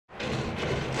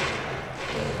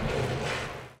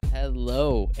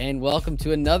and welcome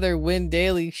to another Win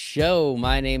Daily show.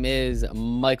 My name is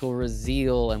Michael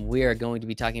Raziel, and we are going to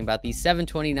be talking about the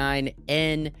 729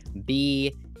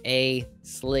 NBA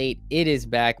slate. It is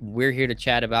back. We're here to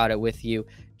chat about it with you.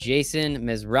 Jason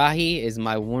Mizrahi is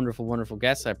my wonderful, wonderful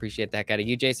guest. I appreciate that out of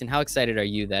you, Jason. How excited are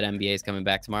you that NBA is coming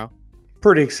back tomorrow?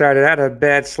 Pretty excited. I had a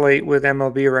bad slate with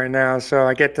MLB right now, so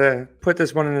I get to put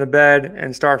this one into bed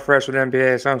and start fresh with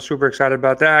NBA. So I'm super excited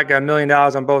about that. Got $1 million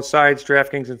on both sides,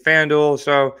 DraftKings and FanDuel.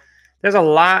 So there's a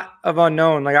lot of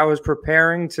unknown. Like I was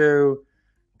preparing to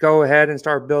go ahead and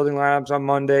start building lineups on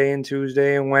Monday and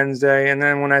Tuesday and Wednesday. And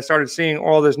then when I started seeing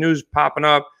all this news popping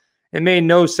up, it made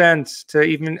no sense to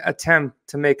even attempt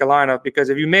to make a lineup, because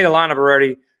if you made a lineup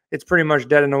already, it's pretty much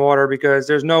dead in the water, because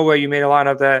there's no way you made a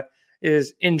lineup that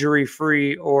is injury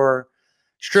free or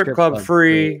strip club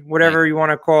free, whatever you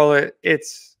want to call it.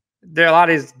 There are a lot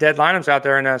of these dead lineups out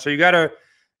there right now. So you got to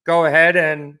go ahead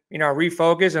and,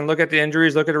 refocus and look at the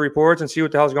injuries, look at the reports and see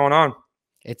what the hell's going on.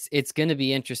 It's going to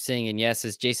be interesting. And yes,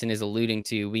 as Jason is alluding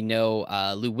to, we know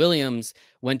Lou Williams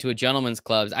went to a gentleman's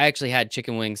club. I actually had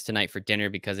chicken wings tonight for dinner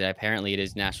because apparently it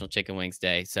is National Chicken Wings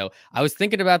Day. So I was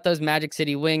thinking about those Magic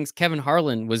City wings. Kevin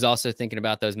Harlan was also thinking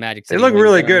about those Magic City wings. They look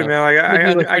really good, man.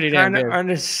 Like I kind of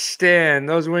understand.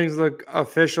 Those wings look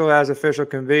official as official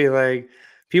can be. Like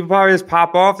people probably just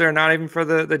pop off. They're not even for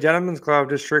the gentleman's club,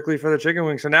 just strictly for the chicken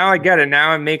wings. So now I get it.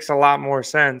 Now it makes a lot more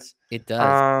sense. It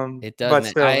does. It does. But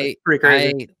still, it's pretty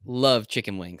crazy. I love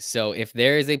chicken wings. So if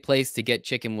there is a place to get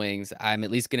chicken wings, I'm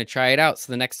at least going to try it out.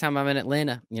 So the next time I'm in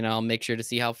Atlanta, I'll make sure to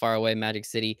see how far away Magic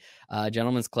City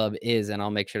Gentlemen's Club is, and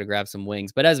I'll make sure to grab some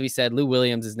wings. But as we said, Lou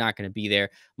Williams is not going to be there.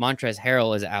 Montrezl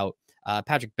Harrell is out.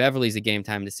 Patrick Beverley's a game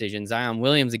time decision. Zion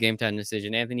Williams a game time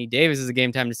decision. Anthony Davis is a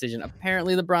game time decision.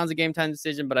 Apparently LeBron's a game time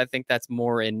decision, but I think that's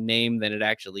more in name than it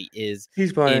actually is.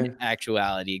 He's playing in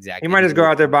actuality. Exactly. He might just go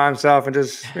out there by himself and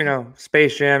just,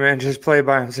 Space Jam and just play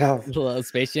by himself.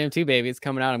 Space Jam 2, baby. It's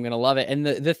coming out. I'm going to love it. And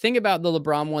the thing about the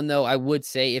LeBron one, though, I would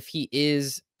say if he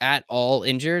is at all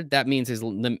injured, that means his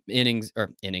innings.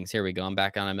 Here we go. I'm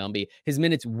back on MLB. His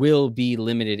minutes will be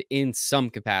limited in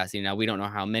some capacity. Now, we don't know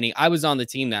how many. I was on the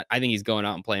team that I think he's going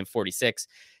out and playing 46.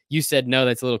 You said, no,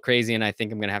 that's a little crazy. And I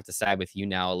think I'm going to have to side with you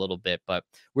now a little bit, but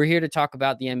we're here to talk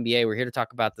about the NBA. We're here to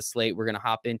talk about the slate. We're going to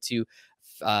hop into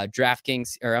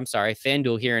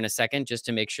FanDuel here in a second, just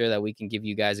to make sure that we can give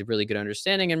you guys a really good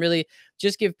understanding and really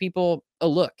just give people a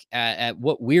look at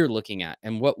what we're looking at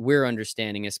and what we're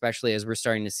understanding, especially as we're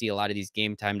starting to see a lot of these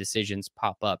game time decisions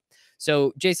pop up.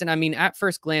 So Jason, I mean, at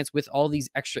first glance, with all these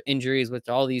extra injuries, with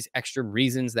all these extra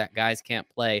reasons that guys can't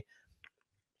play,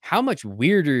 how much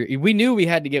weirder? We knew we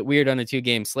had to get weird on a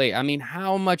 2-game slate. I mean,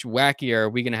 how much wackier are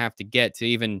we going to have to get to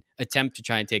even attempt to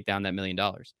try and take down that $1 million?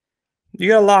 You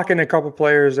got to lock in a couple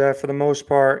players that, for the most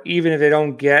part, even if they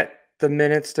don't get the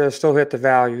minutes, to still hit the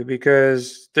value,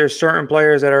 because there's certain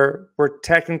players that were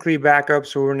technically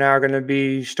backups who are now going to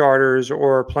be starters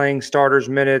or playing starters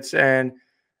minutes, and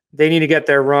they need to get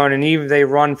their run. And even if they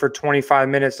run for 25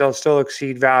 minutes, they'll still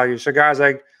exceed value. So guys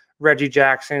like Reggie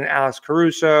Jackson, Alex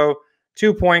Caruso,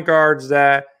 2 point guards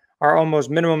that are almost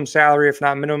minimum salary, if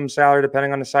not minimum salary,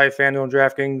 depending on the site, FanDuel and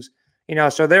DraftKings.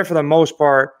 So they're, for the most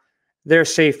part, they're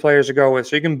safe players to go with.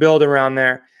 So you can build around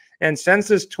there. And since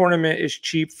this tournament is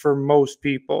cheap for most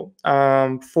people,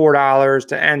 $4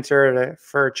 to enter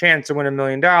for a chance to win $1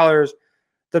 million,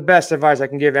 the best advice I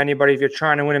can give anybody if you're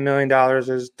trying to win $1 million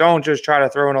is don't just try to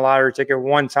throw in a lottery ticket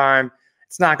one time.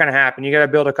 It's not going to happen. You got to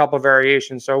build a couple of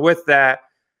variations. So with that,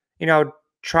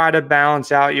 try to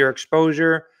balance out your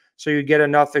exposure so you get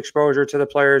enough exposure to the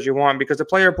players you want, because the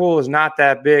player pool is not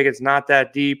that big. It's not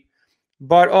that deep.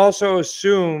 But also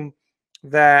assume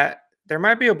that there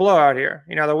might be a blowout here.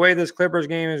 The way this Clippers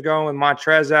game is going with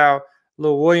Montrezl out,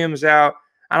 Lou Williams out,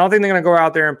 I don't think they're going to go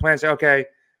out there and plan and say, okay,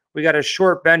 we got a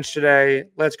short bench today.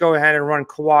 Let's go ahead and run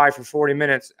Kawhi for 40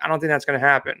 minutes. I don't think that's going to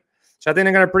happen. So I think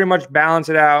they're going to pretty much balance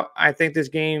it out. I think this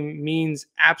game means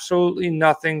absolutely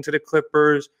nothing to the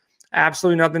Clippers,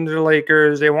 absolutely nothing to the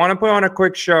Lakers. They want to put on a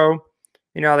quick show.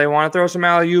 They want to throw some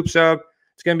alley-oops up.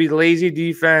 It's going to be lazy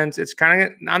defense. It's kind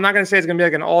of, I'm not going to say it's going to be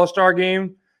like an all-star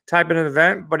game type of an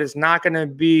event, but it's not going to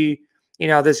be,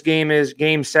 this game is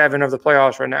game 7 of the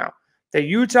playoffs right now. The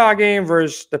Utah game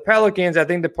versus the Pelicans, I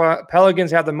think the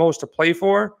Pelicans have the most to play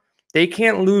for. They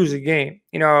can't lose a game.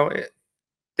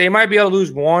 They might be able to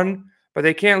lose one, but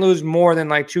they can't lose more than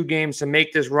like 2 games to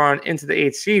make this run into the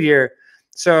 8th seed here.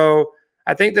 So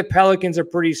I think the Pelicans are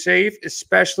pretty safe,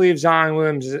 especially if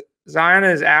Zion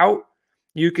is out.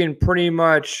 You can pretty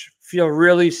much feel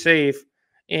really safe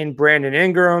in Brandon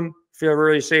Ingram, feel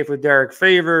really safe with Derek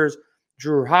Favors,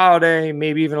 Drew Holiday,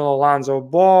 maybe even Alonzo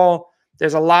Ball.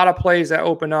 there's a lot of plays that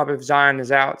open up if Zion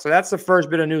is out. So that's the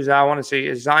first bit of news that I want to see.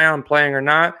 Is Zion playing or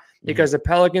not? Because the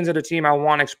Pelicans are the team I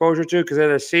want exposure to because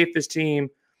they're the safest team,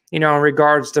 in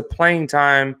regards to playing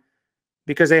time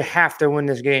because they have to win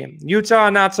this game. Utah,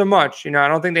 not so much. I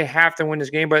don't think they have to win this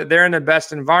game, but they're in the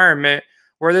best environment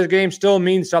where this game still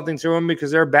means something to them because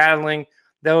they're battling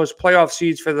those playoff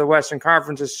seeds for the Western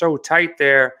Conference is so tight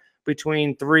there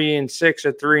between 3 and 6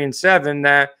 or 3 and 7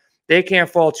 that they can't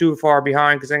fall too far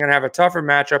behind because they're going to have a tougher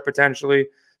matchup potentially.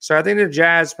 So I think the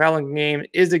Jazz-Pelican game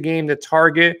is the game to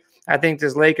target. I think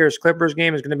this Lakers-Clippers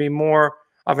game is going to be more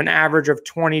of an average of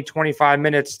 20, 25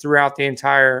 minutes throughout the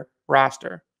entire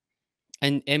roster.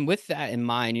 And with that in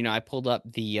mind, I pulled up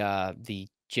the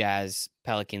Jazz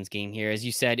Pelicans game here. As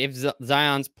you said, if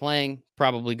Zion's playing,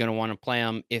 probably going to want to play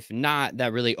him. If not,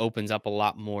 that really opens up a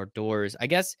lot more doors. I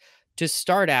guess to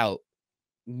start out,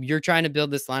 you're trying to build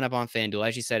this lineup on FanDuel.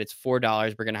 As you said, it's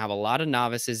 $4. We're going to have a lot of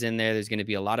novices in there. There's going to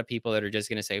be a lot of people that are just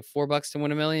going to say $4 to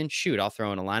win $1 million. Shoot, I'll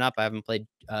throw in a lineup. I haven't played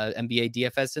NBA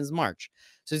DFS since March.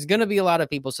 So there's going to be a lot of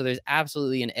people. So there's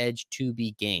absolutely an edge to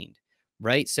be gained.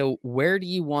 Right. So where do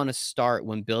you want to start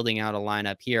when building out a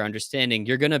lineup here? Understanding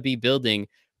you're going to be building,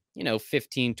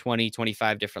 15, 20,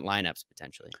 25 different lineups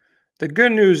potentially. The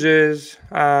good news is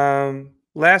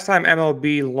last time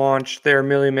MLB launched their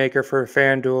Millie Maker for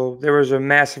FanDuel, there was a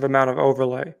massive amount of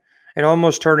overlay. It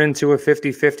almost turned into a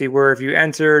 50-50 where if you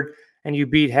entered and you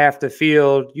beat half the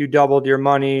field, you doubled your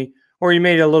money or you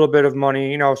made a little bit of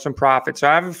money, some profit. So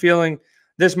I have a feeling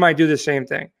this might do the same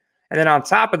thing. And then on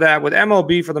top of that, with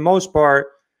MLB, for the most part,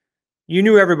 you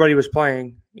knew everybody was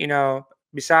playing,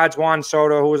 besides Juan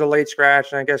Soto, who was a late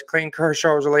scratch, and I guess Clayton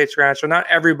Kershaw was a late scratch. So not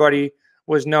everybody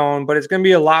was known, but it's going to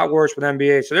be a lot worse with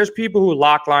NBA. So there's people who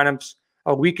locked lineups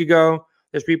a week ago.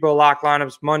 There's people who locked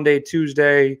lineups Monday,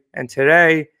 Tuesday, and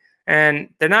today. And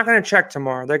they're not going to check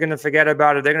tomorrow. They're going to forget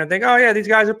about it. They're going to think, oh, yeah, these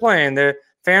guys are playing.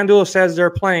 FanDuel says they're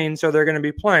playing, so they're going to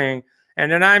be playing. And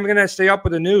then I'm going to stay up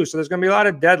with the news. So there's going to be a lot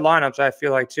of dead lineups, I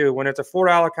feel like, too. When it's a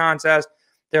 $4 contest,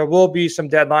 there will be some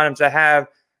dead lineups that have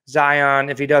Zion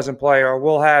if he doesn't play, or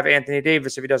we'll have Anthony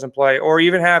Davis if he doesn't play, or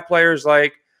even have players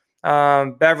like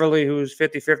Beverly, who's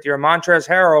 50-50, or Montrezl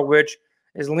Harrell, which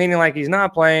is leaning like he's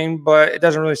not playing, but it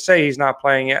doesn't really say he's not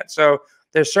playing yet. So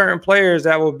there's certain players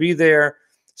that will be there.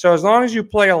 So as long as you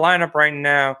play a lineup right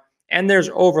now and there's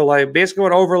overlay, basically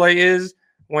what overlay is,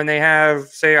 when they have,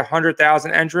 say,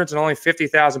 100,000 entrants and only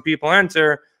 50,000 people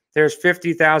enter, there's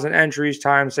 50,000 entries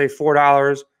times, say,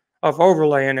 $4 of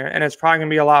overlay in there. And it's probably going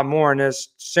to be a lot more in this,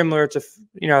 similar to,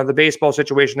 the baseball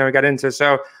situation that we got into.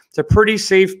 So it's a pretty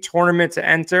safe tournament to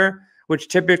enter, which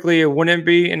typically it wouldn't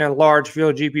be in a large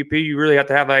field GPP. You really have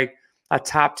to have like a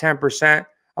top 10%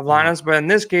 of lineups. But in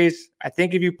this case, I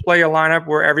think if you play a lineup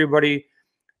where everybody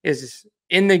is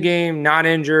in the game, not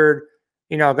injured,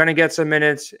 going to get some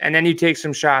minutes, and then you take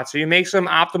some shots. So you make some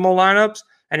optimal lineups,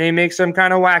 and then you make some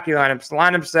kind of wacky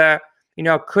lineups that,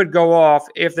 could go off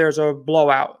if there's a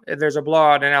blowout. If there's a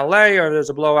blowout in LA or there's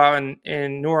a blowout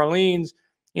in New Orleans,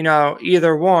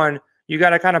 either one, you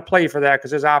got to kind of play for that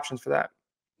because there's options for that.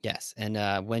 Yes,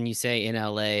 and when you say in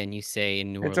LA and you say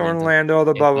in New Orleans, it's Orlando,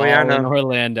 the bubble. Yeah, I know. In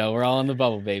Orlando, we're all in the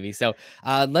bubble, baby. So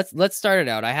let's start it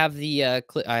out. I have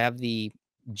the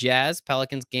Jazz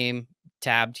Pelicans game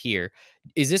tabbed here.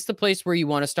 Is this the place where you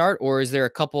want to start, or is there a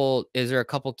couple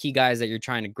key guys that you're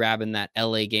trying to grab in that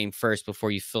LA game first before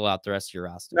you fill out the rest of your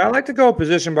roster? I like to go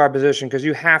position by position because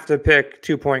you have to pick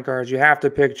 2 point guards. You have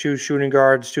to pick 2 shooting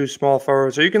guards, 2 small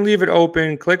forwards. So you can leave it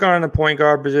open, click on the point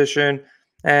guard position,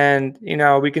 and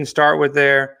we can start with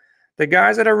there. The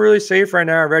guys that are really safe right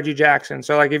now are Reggie Jackson.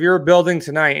 So like if you're building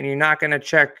tonight and you're not going to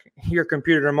check your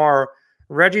computer tomorrow,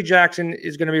 Reggie Jackson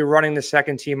is going to be running the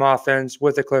second team offense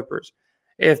with the Clippers.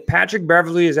 If Patrick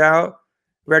Beverly is out,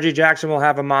 Reggie Jackson will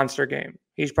have a monster game.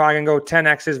 He's probably going to go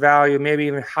 10x his value, maybe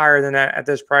even higher than that at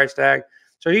this price tag.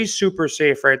 So he's super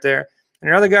safe right there.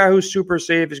 And another guy who's super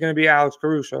safe is going to be Alex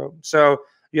Caruso. So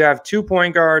you have 2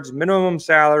 point guards, minimum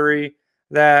salary,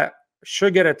 that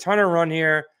should get a ton of run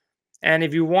here. And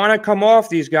if you want to come off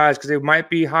these guys because they might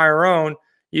be higher owned,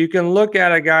 you can look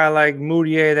at a guy like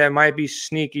Moutier that might be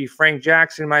sneaky. Frank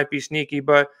Jackson might be sneaky,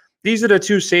 but these are the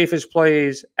 2 safest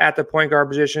plays at the point guard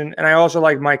position. And I also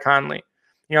like Mike Conley.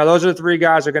 Those are the 3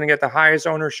 guys that are going to get the highest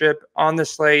ownership on the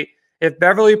slate. If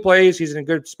Beverly plays, he's in a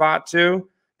good spot too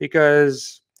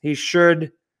because he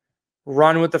should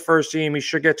run with the first team. He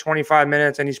should get 25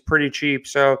 minutes, and he's pretty cheap.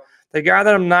 So the guy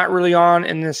that I'm not really on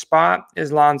in this spot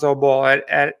is Lonzo Ball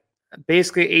at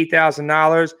basically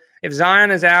 $8,000. If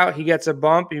Zion is out, he gets a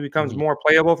bump. He becomes more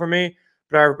playable for me.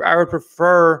 But I would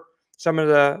prefer some of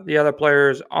the other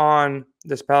players on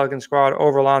this Pelican squad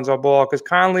over Lonzo Ball because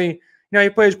Conley, he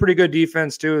plays pretty good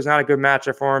defense too. It's not a good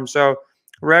matchup for him. So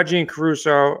Reggie and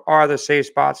Caruso are the safe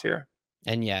spots here.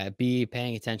 And yeah, be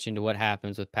paying attention to what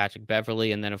happens with Patrick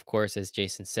Beverly. And then, of course, as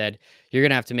Jason said, you're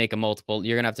going to have to make you're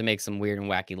going to have to make some weird and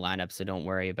wacky lineups. So don't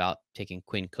worry about taking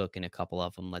Quinn Cook in a couple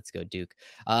of them. Let's go, Duke.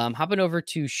 Hopping over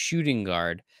to shooting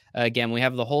guard. Again, we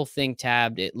have the whole thing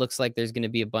tabbed. It looks like there's going to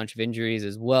be a bunch of injuries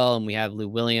as well. And we have Lou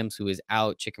Williams, who is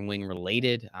out, chicken wing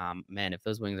related. Man, if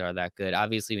those wings are that good.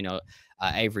 Obviously, we know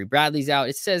Avery Bradley's out.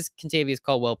 It says Kentavious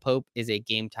Caldwell Pope is a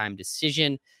game time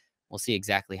decision. We'll see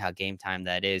exactly how game time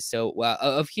that is. So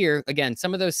of here, again,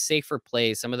 some of those safer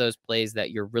plays, some of those plays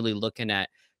that you're really looking at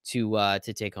to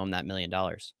take home that $1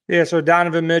 million. Yeah, so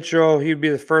Donovan Mitchell, he'd be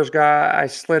the first guy I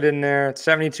slid in there at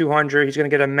 7,200. He's going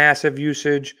to get a massive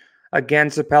usage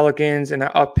against the Pelicans and an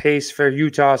up pace for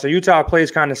Utah. So Utah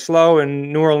plays kind of slow,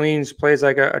 and New Orleans plays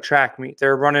like a track meet.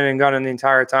 They're running and gunning the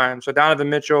entire time. So Donovan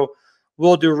Mitchell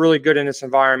will do really good in this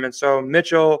environment. So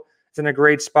Mitchell is in a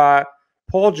great spot.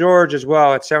 Paul George as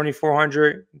well at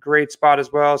 7,400, great spot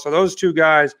as well. So those two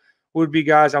guys would be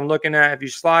guys I'm looking at. If you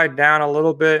slide down a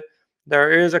little bit,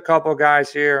 there is a couple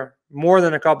guys here, more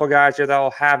than a couple guys here that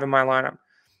I'll have in my lineup.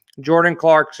 Jordan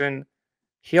Clarkson,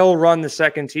 he'll run the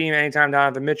second team anytime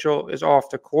Donovan Mitchell is off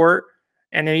the court.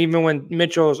 And then even when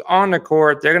Mitchell's on the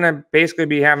court, they're going to basically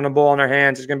be having the ball in their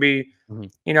hands. It's going to be,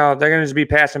 they're going to just be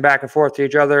passing back and forth to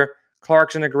each other.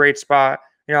 Clarkson, a great spot.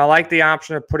 I like the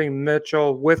option of putting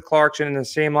Mitchell with Clarkson in the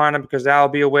same lineup because that'll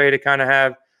be a way to kind of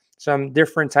have some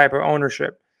different type of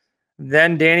ownership.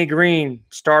 Then Danny Green,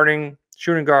 starting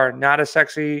shooting guard, not a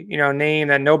sexy, name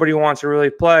that nobody wants to really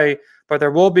play, but there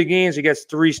will be games he gets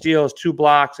 3 steals, 2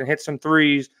 blocks, and hit some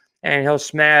threes, and he'll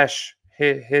smash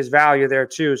his value there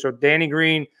too. So Danny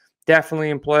Green definitely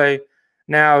in play.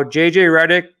 Now JJ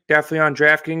Redick definitely on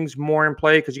DraftKings more in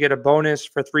play because you get a bonus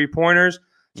for 3-pointers.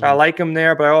 So I like him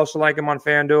there, but I also like him on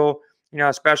FanDuel,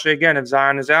 especially, again, if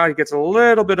Zion is out, he gets a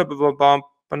little bit of a bump,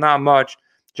 but not much.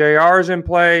 JR is in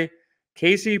play.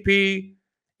 KCP,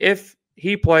 if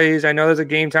he plays, I know there's a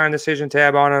game time decision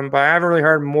tab on him, but I haven't really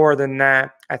heard more than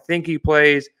that. I think he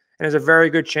plays, and there's a very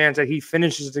good chance that he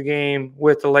finishes the game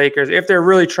with the Lakers. If they're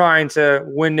really trying to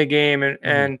win the game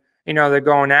and they're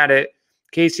going at it,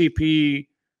 KCP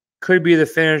could be the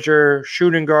finisher,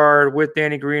 shooting guard with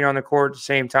Danny Green on the court at the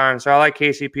same time. So I like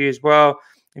KCP as well.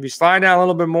 If you slide down a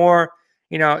little bit more,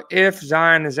 if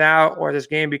Zion is out or this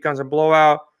game becomes a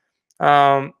blowout,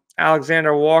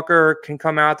 Alexander Walker can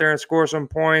come out there and score some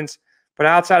points. But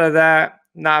outside of that,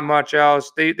 not much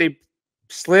else. They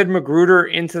slid Magruder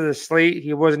into the slate.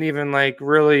 He wasn't even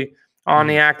really on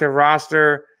the active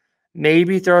roster.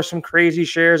 Maybe throw some crazy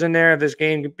shares in there if this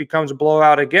game becomes a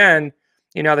blowout again.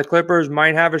 The Clippers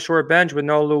might have a short bench with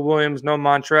no Lou Williams, no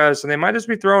Montrez, and they might just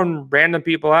be throwing random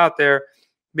people out there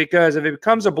because if it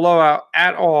becomes a blowout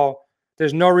at all,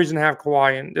 there's no reason to have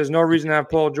Kawhi in. There's no reason to have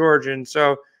Paul George in.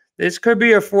 So this could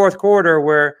be a fourth quarter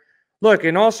where, look,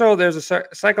 and also there's a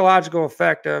psychological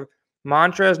effect of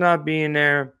Montrez not being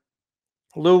there,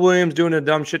 Lou Williams doing the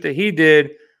dumb shit that he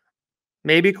did.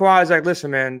 Maybe Kawhi's like,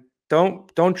 listen, man,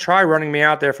 don't try running me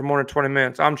out there for more than 20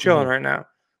 minutes. I'm chilling right now.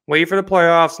 Wait for the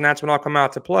playoffs, and that's when I'll come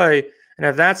out to play. And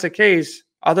if that's the case,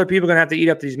 other people are going to have to eat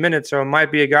up these minutes, so it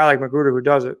might be a guy like Magruder who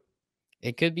does it.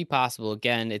 It could be possible.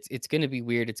 Again, it's going to be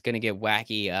weird. It's going to get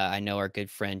wacky. I know our good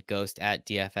friend Ghost at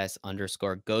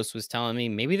DFS_Ghost was telling me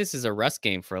maybe this is a rust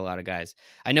game for a lot of guys.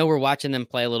 I know we're watching them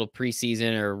play a little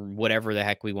preseason or whatever the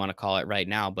heck we want to call it right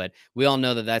now, but we all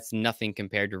know that that's nothing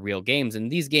compared to real games.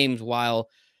 And these games, while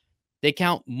they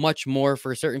count much more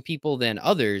for certain people than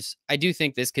others, I do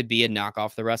think this could be a knock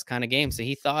off the rust kind of game. So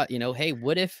he thought, hey,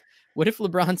 what if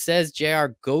LeBron says,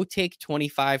 JR, go take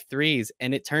 25 threes,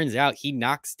 and it turns out he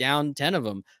knocks down 10 of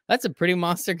them? That's a pretty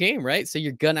monster game, right? So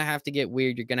you're going to have to get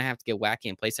weird. You're going to have to get wacky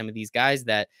and play some of these guys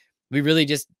that we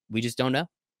just don't know.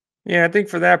 Yeah, I think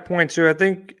for that point too, I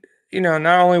think,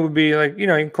 not only would be you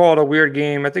can call it a weird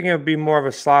game. I think it would be more of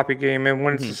a sloppy game. And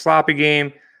when it's a sloppy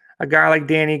game, a guy like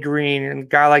Danny Green and a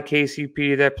guy like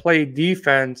KCP that play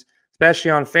defense, especially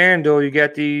on FanDuel, you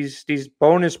get these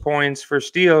bonus points for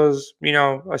steals.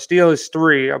 A steal is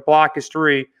 3, a block is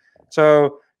 3.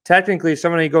 So technically,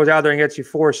 somebody goes out there and gets you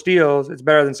 4 steals, it's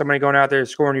better than somebody going out there and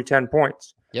scoring you 10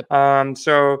 points. Yep.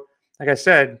 So like I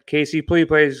said, KCP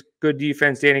plays good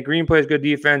defense, Danny Green plays good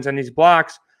defense, and these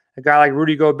blocks, a guy like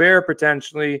Rudy Gobert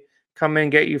potentially come in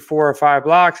and get you 4 or 5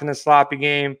 blocks in a sloppy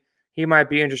game. He might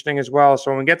be interesting as well.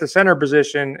 So when we get the center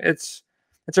position, it's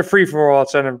a free-for-all at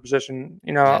center position,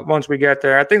 once we get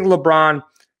there. I think LeBron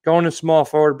going to small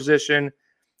forward position,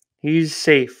 he's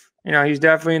safe. He's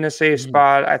definitely in a safe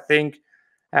spot. I think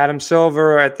Adam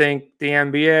Silver, I think the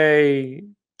NBA,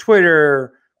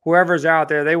 Twitter, whoever's out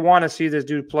there, they want to see this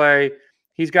dude play.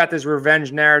 He's got this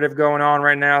revenge narrative going on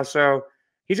right now. So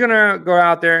he's going to go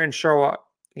out there and show up.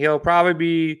 He'll probably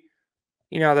be,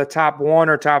 the top 1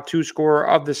 or top 2 scorer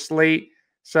of the slate.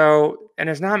 So, and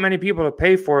there's not many people to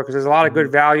pay for it because there's a lot of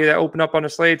good value that open up on the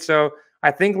slate. So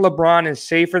I think LeBron is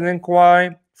safer than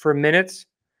Kawhi for minutes.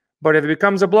 But if it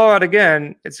becomes a blowout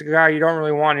again, it's a guy you don't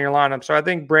really want in your lineup. So I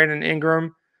think Brandon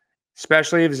Ingram,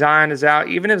 especially if Zion is out,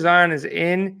 even if Zion is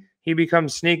in, he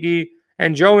becomes sneaky.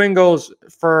 And Joe Ingles,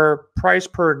 for price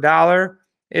per dollar,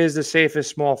 is the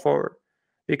safest small forward.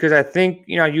 Because I think,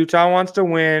 Utah wants to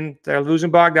win. They're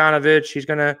losing Bogdanovich. He's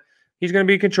gonna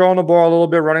be controlling the ball a little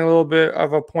bit, running a little bit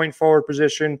of a point forward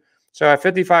position. So at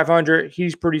 5,500,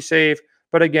 he's pretty safe.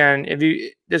 But again,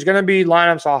 there's going to be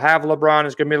lineups I'll have LeBron.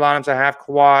 There's going to be lineups I have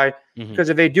Kawhi. Because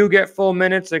if they do get full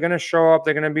minutes, they're going to show up.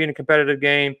 They're going to be in a competitive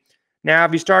game. Now,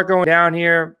 if you start going down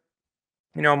here,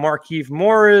 Markieff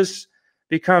Morris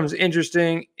becomes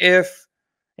interesting if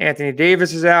Anthony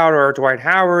Davis is out or Dwight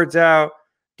Howard's out.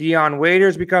 Dion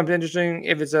Waiters becomes interesting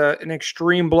if it's an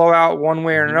extreme blowout one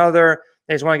way or another.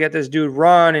 They just want to get this dude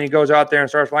run, and he goes out there and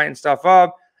starts lighting stuff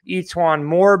up. Etuan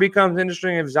Moore becomes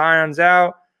interesting if Zion's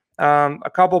out. A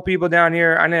couple people down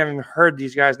here, I never even heard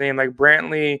these guys' name, like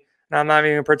Brantley, and I'm not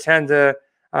even going to pretend to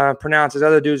pronounce his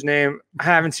other dude's name. I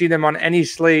haven't seen them on any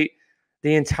slate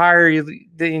the entire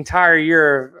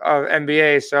year of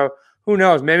NBA. So who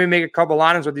knows? Maybe make a couple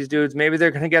lineups with these dudes. Maybe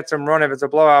they're going to get some run if it's a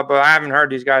blowout, but I haven't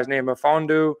heard these guys' name. But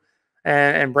Fondu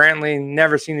and Brantley,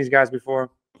 never seen these guys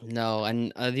before. No,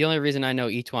 and the only reason I know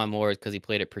Etuan Moore is because he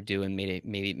played at Purdue and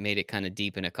made it kind of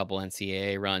deep in a couple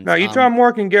NCAA runs. No, Etuan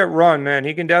Moore can get run, man.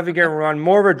 He can definitely get run.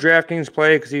 More of a DraftKings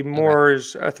play because he more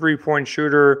is a 3-point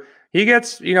shooter. He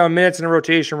gets minutes in a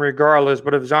rotation regardless.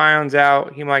 But if Zion's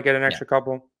out, he might get an extra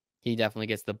couple. He definitely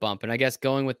gets the bump. And I guess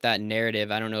going with that narrative,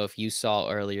 I don't know if you saw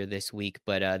earlier this week,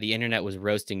 but the internet was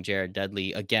roasting Jared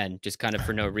Dudley again, just kind of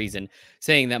for no reason,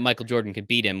 saying that Michael Jordan could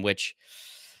beat him, which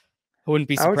I wouldn't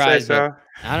be surprised. I would say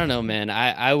so. I don't know, man.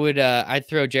 I'd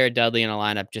throw Jared Dudley in a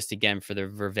lineup just again for the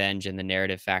revenge and the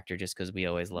narrative factor, just because we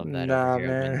always love that over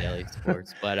here at Win Daily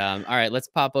Sports. But all right, let's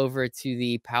pop over to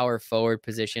the power forward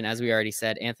position. As we already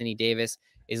said, Anthony Davis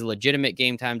is a legitimate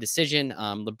game time decision.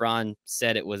 LeBron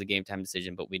said it was a game time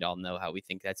decision, but we'd all know how we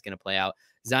think that's going to play out.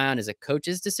 Zion is a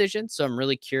coach's decision, so I'm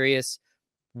really curious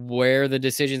where the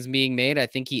decision's being made. I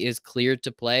think he is cleared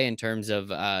to play in terms of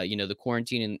the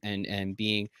quarantine and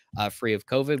being free of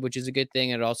COVID, which is a good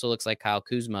thing. And it also looks like Kyle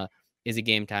Kuzma is a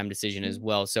game time decision as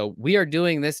well. So we are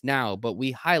doing this now, but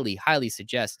we highly, highly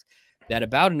suggest that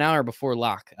about an hour before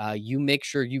lock, you make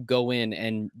sure you go in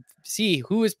and see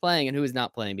who is playing and who is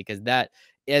not playing, because that,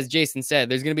 as Jason said,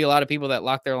 there's going to be a lot of people that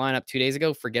locked their lineup 2 days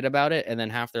ago, forget about it, and then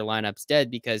half their lineup's dead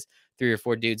because 3 or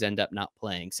 4 dudes end up not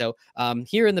playing. So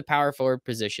here in the power forward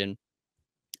position,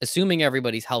 assuming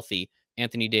everybody's healthy,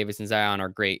 Anthony Davis and Zion are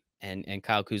great, and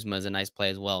Kyle Kuzma is a nice play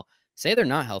as well. Say they're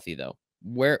not healthy, though.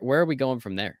 Where are we going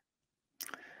from there?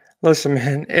 Listen,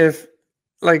 man, if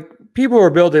people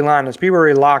were building lineups, people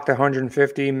already locked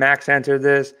 150, max entered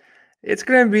this, it's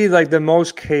going to be like the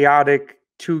most chaotic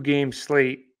 2-game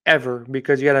slate ever,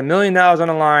 because you got $1 million on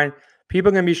the line. People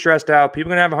are going to be stressed out.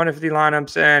 People are going to have 150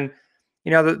 lineups. And,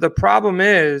 the problem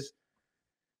is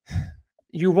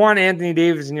you want Anthony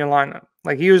Davis in your lineup.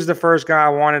 Like, he was the first guy I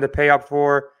wanted to pay up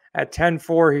for. At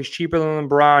 10-4, he's cheaper than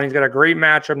LeBron. He's got a great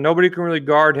matchup. Nobody can really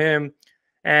guard him,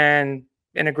 and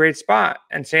in a great spot.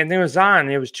 And same thing with Zion.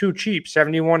 It was too cheap,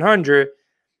 7,100.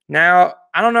 Now,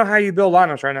 I don't know how you build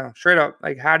lineups right now. Straight up.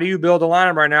 Like, how do you build a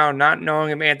lineup right now not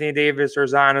knowing if Anthony Davis or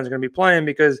Zion is going to be playing?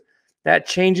 Because that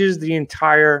changes the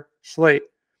entire slate.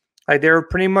 Like, there were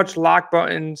pretty much lock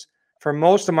buttons for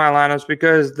most of my lineups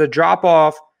because the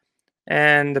drop-off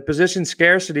and the position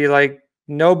scarcity, like,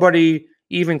 nobody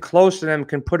even close to them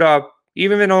can put up,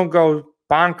 even if they don't go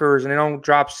bonkers and they don't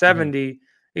drop 70,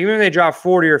 even if they drop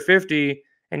 40 or 50,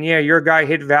 and yeah, your guy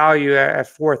hit value at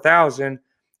 4,000,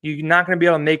 you're not going to be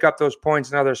able to make up those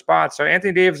points in other spots. So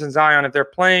Anthony Davis and Zion, if they're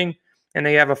playing and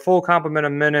they have a full complement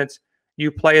of minutes,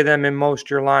 you play them in most of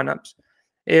your lineups.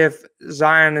 If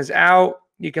Zion is out,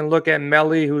 you can look at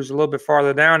Melly, who's a little bit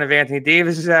farther down. If Anthony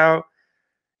Davis is out,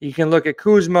 you can look at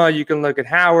Kuzma, you can look at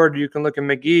Howard, you can look at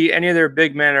McGee. Any of their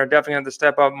big men are definitely going to have to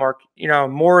step up.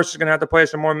 Morris is going to have to play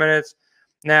some more minutes.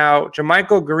 Now,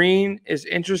 JaMychal Green is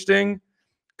interesting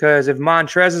because if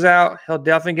Montrez is out, he'll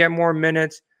definitely get more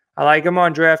minutes. I like him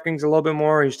on DraftKings a little bit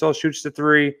more. He still shoots the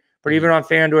 3, but even on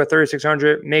FanDuel at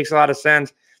 3,600, makes a lot of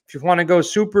sense. If you want to go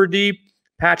super deep,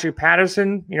 Patrick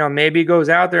Patterson, maybe goes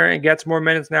out there and gets more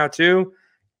minutes now too.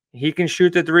 He can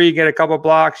shoot the 3, get a couple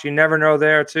blocks. You never know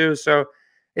there too. So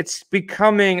it's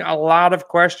becoming a lot of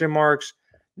question marks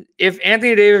if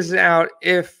Anthony Davis is out,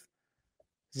 if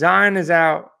Zion is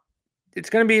out, it's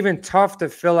going to be even tough to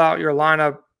fill out your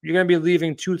lineup. You're going to be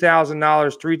leaving $2,000,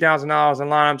 $3,000 in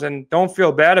lineups, and don't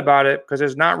feel bad about it because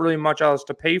there's not really much else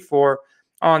to pay for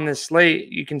on this slate.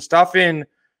 You can stuff in,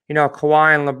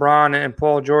 Kawhi and LeBron and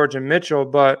Paul George and Mitchell,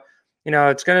 but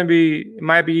it's going to be, it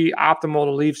might be optimal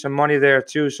to leave some money there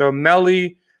too. So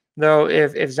Melly, though,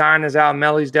 if Zion is out,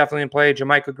 Melly's definitely in play.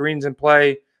 Jamaica Green's in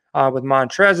play with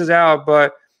Montrez is out,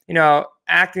 but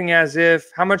acting as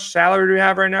if, how much salary do we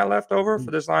have right now left over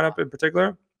for this lineup in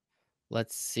particular?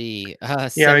 Let's see.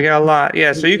 Yeah, we got a lot.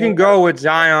 Yeah, so you can go with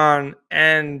Zion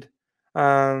and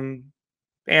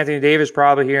Anthony Davis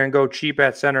probably here and go cheap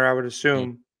at center, I would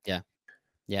assume. Yeah.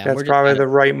 Yeah. That's probably the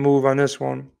right move on this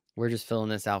one. We're just filling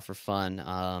this out for fun,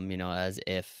 as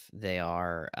if they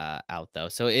are out, though.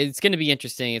 So it's going to be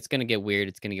interesting. It's going to get weird.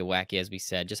 It's going to get wacky, as we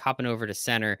said. Just hopping over to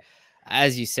center.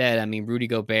 As you said, I mean, Rudy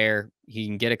Gobert, he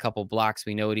can get a couple blocks.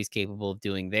 We know what he's capable of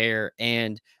doing there.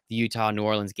 And the Utah-New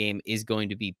Orleans game is going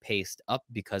to be paced up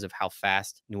because of how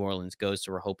fast New Orleans goes.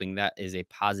 So we're hoping that is a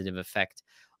positive effect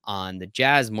on the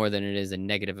Jazz more than it is a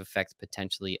negative effect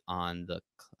potentially on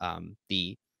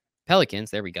the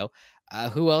Pelicans. There we go.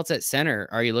 Who else at center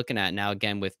are you looking at now?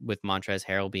 Again, with Montrezl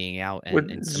Harrell being out and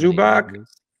Zubac.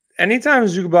 Anytime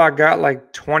Zubac got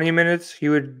like 20 minutes,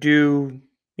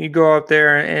 he'd go out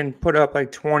there and put up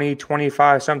like 20,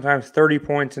 25, sometimes 30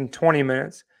 points in 20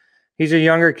 minutes. He's a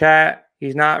younger cat.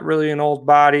 He's not really an old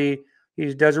body.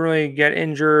 He doesn't really get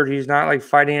injured. He's not like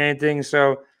fighting anything.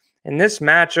 So in this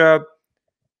matchup,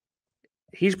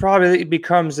 he's probably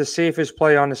becomes the safest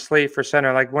play on the slate for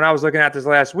center. Like when I was looking at this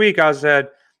last week, I said,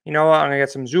 you know what, I'm going to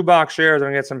get some Zubac shares. I'm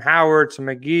going to get some Howard, some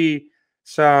McGee,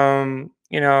 some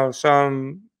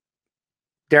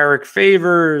Derek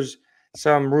Favors,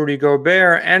 some Rudy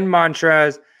Gobert, and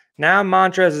Montrez. Now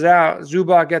Montrez is out.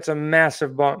 Zubac gets a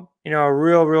massive bump, a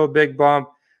real big bump.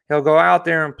 He'll go out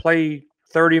there and play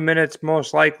 30 minutes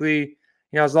most likely.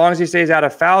 As long as he stays out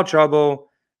of foul trouble,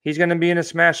 he's going to be in a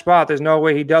smash spot. There's no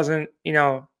way he doesn't,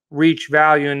 reach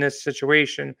value in this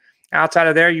situation. Outside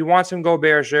of there, you want some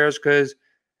Gobert shares because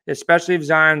especially if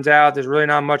Zion's out, there's really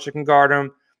not much that can guard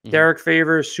him. Derek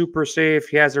Favors, super safe.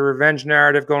 He has a revenge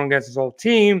narrative going against his whole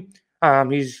team.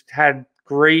 He's had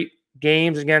great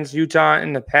games against Utah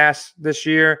in the past this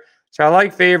year. So I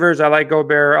like Favors. I like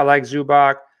Gobert. I like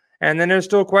Zubac. And then there's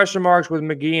still question marks with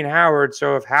McGee and Howard.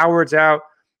 So if Howard's out,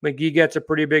 McGee gets a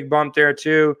pretty big bump there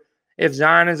too. If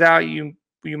Zion is out, you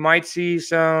might see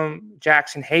some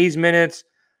Jackson Hayes minutes.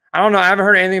 I don't know. I haven't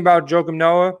heard anything about Joakim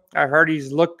Noah. I've heard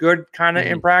he's looked good kind of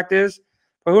in practice.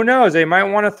 But who knows? They might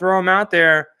want to throw him out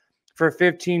there for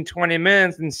 15, 20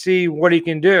 minutes and see what he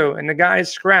can do. And the guy is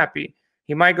scrappy.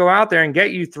 He might go out there and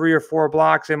get you 3 or 4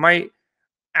 blocks. It might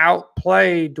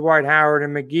outplay Dwight Howard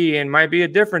and McGee and might be a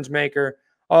difference maker.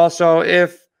 Also,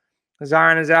 if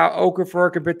Zion is out,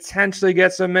 Okafor could potentially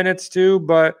get some minutes too.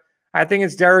 But I think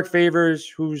it's Derek Favors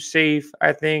who's safe.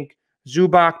 I think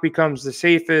Zubac becomes the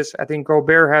safest. I think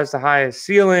Gobert has the highest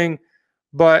ceiling.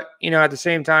 But, at the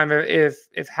same time,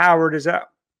 if Howard is out,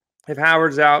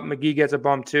 McGee gets a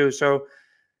bump too. So,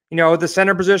 the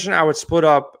center position, I would split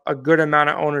up a good amount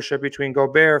of ownership between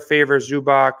Gobert, Favors,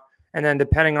 Zubac, and then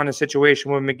depending on the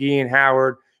situation with McGee and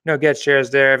Howard, get shares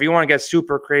there. If you want to get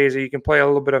super crazy, you can play a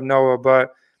little bit of Noah,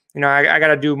 but I got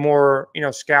to do more,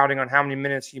 scouting on how many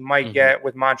minutes he might get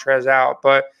with Montrez out.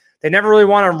 But they never really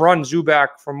want to run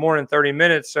Zubac for more than 30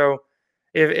 minutes. So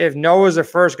if Noah's the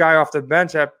first guy off the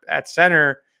bench at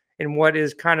center in what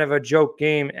is kind of a joke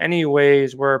game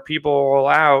anyways, where people are all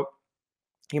out,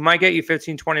 he might get you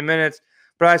 15, 20 minutes.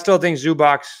 But I still think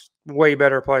Zubac's way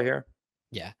better play here.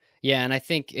 Yeah. Yeah, and I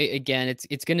think again,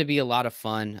 it's going to be a lot of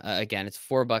fun. Again, it's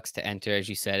 $4 to enter, as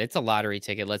you said. It's a lottery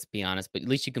ticket. Let's be honest, but at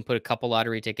least you can put a couple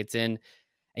lottery tickets in,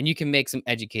 and you can make some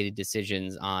educated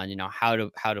decisions on how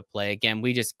to play. Again,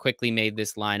 we just quickly made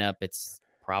this lineup. It's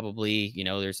probably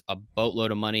there's a boatload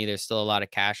of money. There's still a lot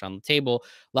of cash on the table.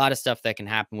 A lot of stuff that can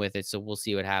happen with it. So we'll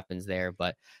see what happens there.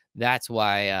 But that's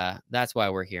why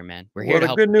we're here, man. We're here to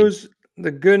help. The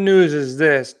good news is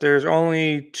this. There's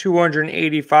only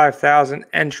 285,000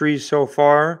 entries so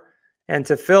far. And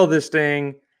to fill this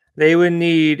thing, they would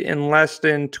need, in less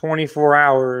than 24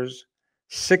 hours,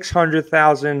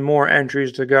 600,000 more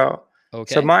entries to go.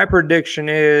 Okay. So my prediction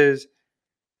is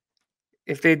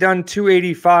if they've done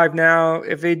 285 now,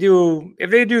 if they do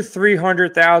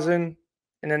 300,000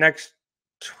 in the next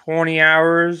 20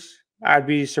 hours, I'd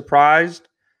be surprised.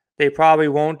 They probably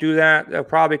won't do that. They'll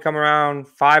probably come around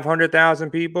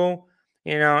 500,000 people,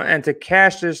 and to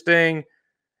cash this thing,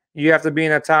 you have to be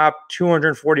in the top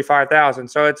 245,000.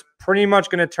 So it's pretty much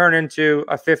going to turn into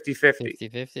a 50-50.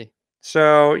 50-50.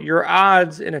 So your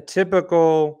odds in a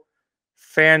typical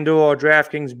FanDuel or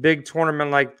DraftKings big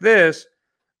tournament like this,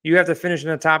 you have to finish in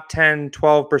the top 10,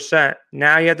 12%.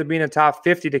 Now you have to be in the top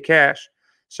 50 to cash.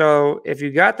 So if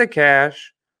you got the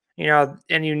cash,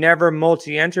 and you never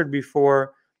multi-entered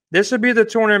before, this would be the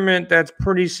tournament that's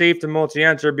pretty safe to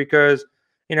multi-enter because,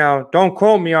 don't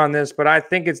quote me on this, but I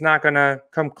think it's not going to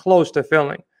come close to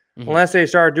filling unless they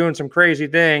start doing some crazy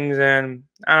things. And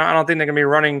I don't think they're going to be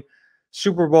running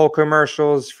Super Bowl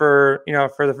commercials for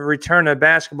the return of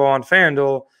basketball on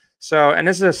FanDuel. So, and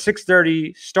this is a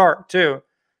 6:30 start too.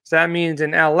 So that means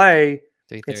in LA,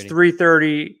 it's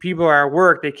 3:30. People are at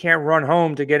work. They can't run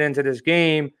home to get into this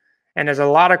game. And there's a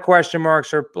lot of question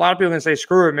marks. Or a lot of people can say,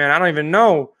 screw it, man. I don't even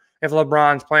know if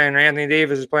LeBron's playing or Anthony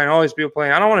Davis is playing. All these people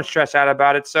playing. I don't want to stress out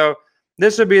about it. So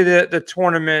this would be the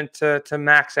tournament to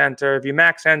max enter. If you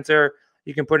max enter,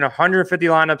 you can put in 150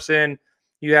 lineups in.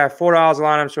 You have $4 a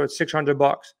lineup, so it's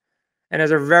 $600. And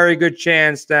there's a very good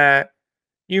chance that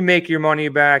you make your money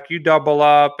back, you double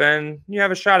up, and you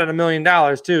have a shot at $1 million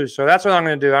too. So that's what I'm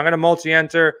going to do. I'm going to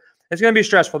multi-enter. It's going to be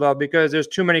stressful, though, because there's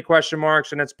too many question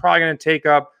marks, and it's probably going to take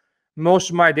up most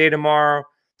of my day tomorrow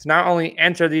to not only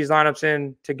enter these lineups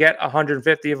in to get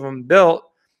 150 of them built,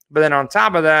 but then on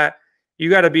top of that, you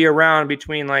got to be around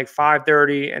between like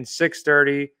 5:30 and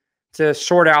 6:30 to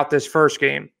sort out this first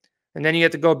game. And then you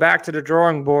have to go back to the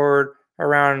drawing board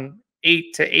around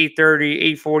 8 to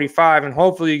 8:30, 8:45, and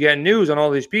hopefully you get news on all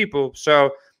these people.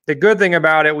 So the good thing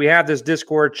about it, we have this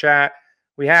Discord chat,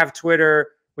 we have Twitter,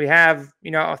 we have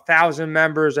 1,000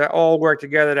 members that all work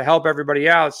together to help everybody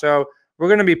out. So we're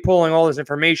going to be pulling all this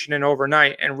information in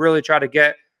overnight and really try to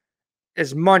get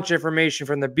as much information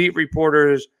from the beat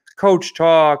reporters, coach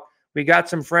talk. We got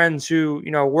some friends who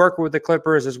work with the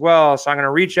Clippers as well, so I'm going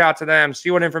to reach out to them, see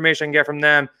what information I can get from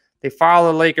them. They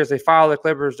follow the Lakers. They follow the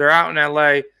Clippers. They're out in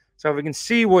LA. So if we can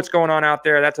see what's going on out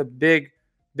there, that's a big,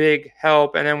 big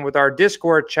help. And then with our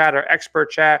Discord chat, our expert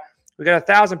chat, we got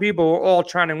 1,000 people. We're all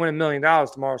trying to win $1 million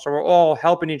tomorrow. So we're all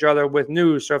helping each other with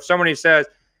news. So if somebody says,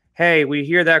 hey, we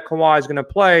hear that Kawhi is going to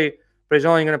play, but he's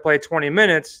only going to play 20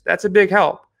 minutes, that's a big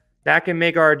help. That can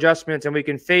make our adjustments, and we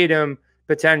can fade him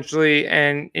potentially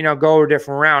and, go a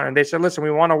different round. And they said, listen,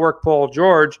 we want to work Paul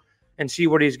George and see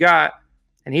what he's got.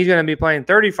 And he's going to be playing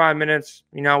 35 minutes.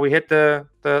 We hit the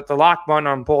lock button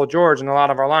on Paul George in a lot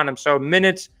of our lineups. So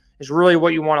minutes is really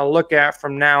what you want to look at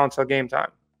from now until game time.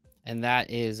 And that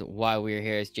is why we're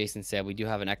here. As Jason said, we do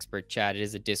have an expert chat. It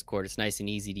is a Discord. It's nice and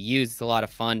easy to use. It's a lot of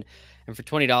fun. And for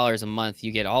 $20 a month,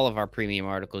 you get all of our premium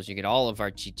articles. You get all of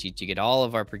our cheat sheets. You get all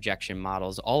of our projection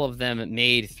models, all of them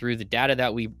made through the data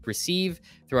that we receive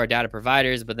through our data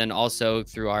providers, but then also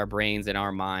through our brains and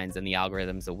our minds and the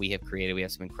algorithms that we have created. We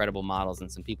have some incredible models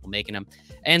and some people making them,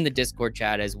 and the Discord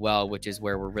chat as well, which is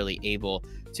where we're really able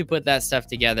to put that stuff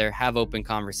together, have open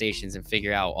conversations, and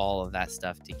figure out all of that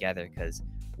stuff together, because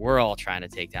we're all trying to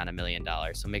take down $1 million.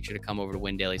 So make sure to come over to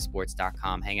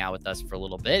windailysports.com, hang out with us for a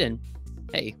little bit, and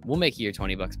hey, we'll make you your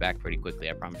 $20 back pretty quickly.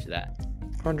 I promise you that.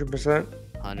 100%.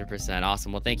 100%.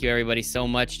 Awesome. Well, thank you everybody so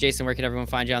much. Jason, where can everyone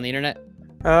find you on the internet?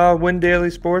 Win Daily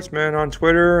Sports, man, on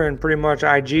Twitter and pretty much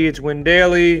IG. It's Win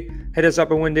Daily. Hit us up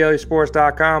at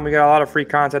windailysports.com. We got a lot of free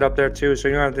content up there too, so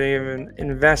you don't have to even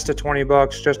invest the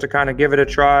 $20 just to kind of give it a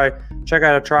try. Check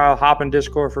out a trial. Hop in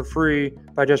Discord for free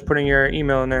by just putting your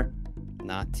email in there.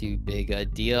 Not too big a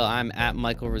deal. I'm at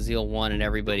Michael Raziel1, and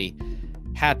everybody,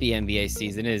 happy NBA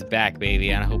season. It is back,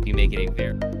 baby, and I hope you make it a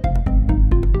very